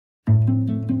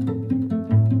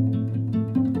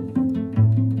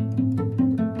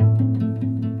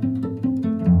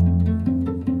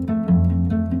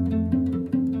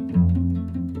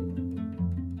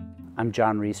I'm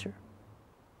Jon Ryser.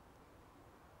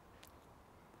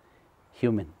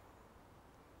 Human.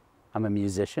 I'm a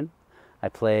musician. I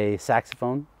play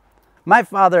saxophone. My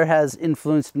father has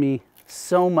influenced me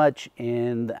so much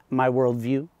in my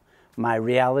worldview, my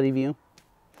reality view.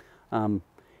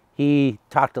 He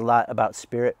talked a lot about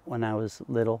spirit when I was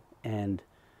little, and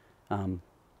I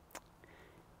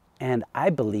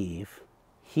believe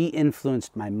he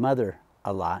influenced my mother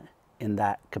a lot in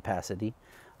that capacity.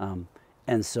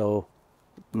 And so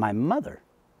my mother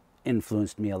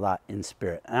influenced me a lot in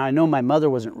spirit. And I know my mother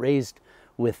wasn't raised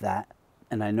with that,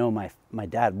 and I know my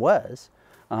dad was.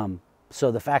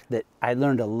 So the fact that I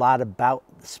learned a lot about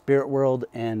the spirit world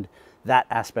and that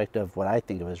aspect of what I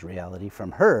think of as reality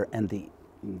from her, and the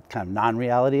kind of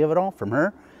non-reality of it all from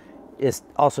her, is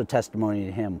also testimony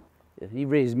to him. He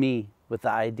raised me with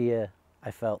the idea,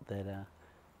 I felt,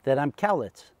 that I'm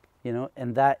Cowlitz, you know,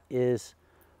 and that is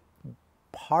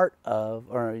part of,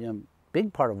 or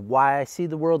big part of why I see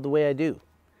the world the way I do.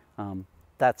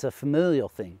 That's a familial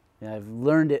thing. You know, I've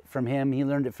learned it from him. He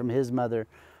learned it from his mother.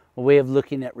 A way of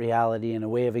looking at reality and a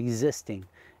way of existing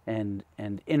and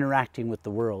interacting with the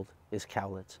world is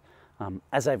Cowlitz.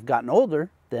 As I've gotten older,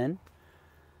 then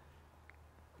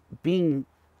being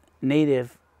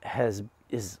Native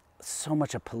is so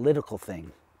much a political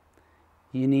thing.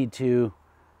 You need to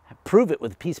prove it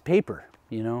with a piece of paper,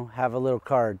 you know, have a little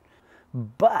card.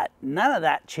 But none of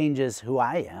that changes who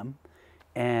I am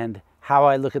and how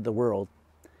I look at the world.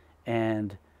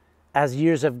 And as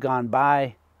years have gone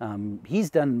by, he's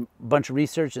done a bunch of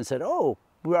research and said, oh,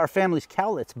 our family's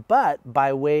Cowlitz, but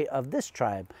by way of this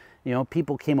tribe. You know,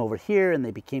 people came over here and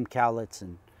they became Cowlitz,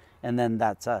 and then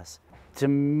that's us. To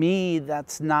me,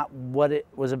 that's not what it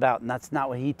was about, and that's not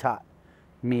what he taught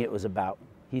me it was about.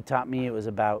 He taught me it was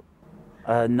about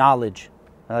knowledge,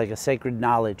 like a sacred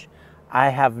knowledge. I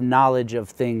have knowledge of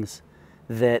things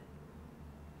that's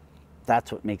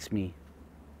what makes me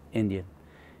Indian.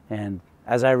 And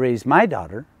as I raise my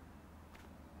daughter,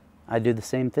 I do the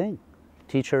same thing.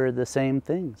 Teach her the same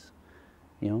things.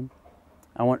 You know,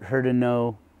 I want her to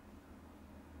know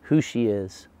who she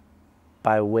is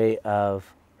by way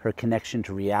of her connection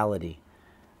to reality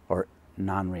or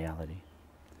non-reality.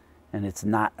 And it's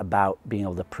not about being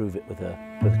able to prove it with a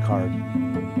card.